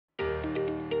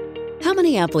How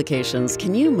many applications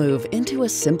can you move into a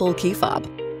simple key fob?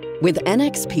 With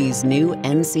NXP's new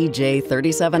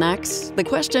NCJ37x, the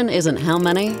question isn't how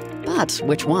many, but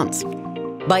which ones.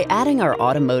 By adding our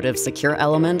Automotive secure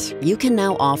element, you can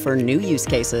now offer new use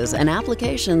cases and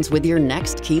applications with your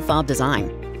next key fob design.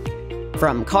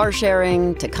 From car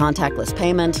sharing, to contactless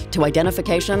payment, to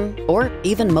identification, or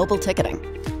even mobile ticketing.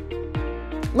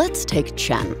 Let's take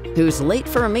Chen, who's late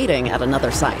for a meeting at another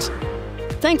site.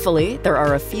 Thankfully, there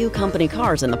are a few company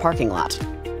cars in the parking lot.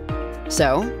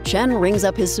 So, Chen rings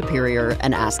up his superior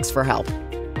and asks for help.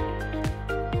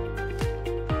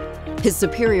 His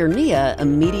superior, Nia,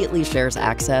 immediately shares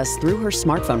access through her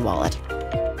smartphone wallet,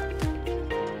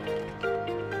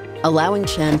 allowing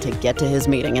Chen to get to his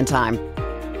meeting in time.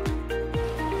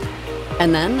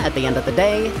 And then, at the end of the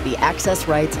day, the access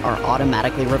rights are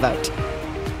automatically revoked.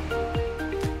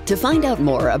 To find out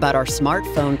more about our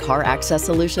smartphone car access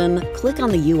solution, click on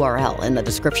the URL in the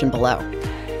description below.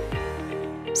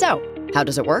 So, how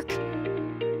does it work?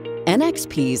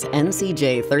 NXP's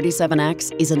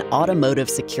NCJ37x is an automotive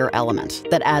secure element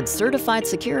that adds certified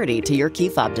security to your key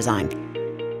fob design.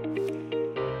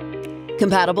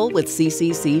 Compatible with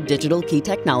CCC digital key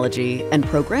technology and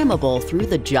programmable through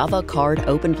the Java Card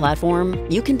Open platform,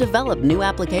 you can develop new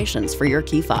applications for your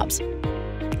key fobs.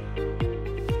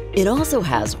 It also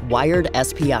has wired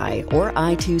SPI or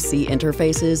I2C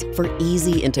interfaces for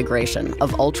easy integration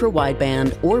of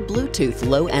ultra-wideband or Bluetooth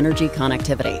low-energy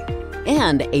connectivity,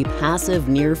 and a passive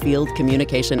near-field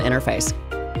communication interface.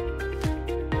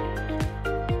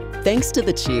 Thanks to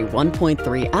the Qi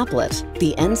 1.3 applet,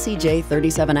 the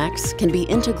NCJ37x can be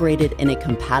integrated in a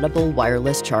compatible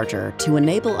wireless charger to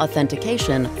enable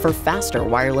authentication for faster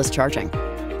wireless charging.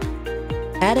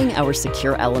 Adding our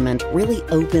secure element really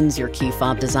opens your key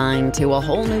fob design to a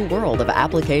whole new world of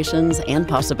applications and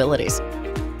possibilities.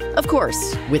 Of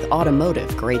course, with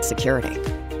automotive-grade security.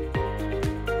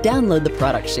 Download the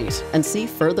product sheet and see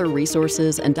further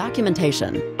resources and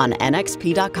documentation on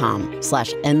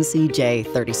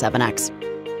nxp.com/NCJ37x.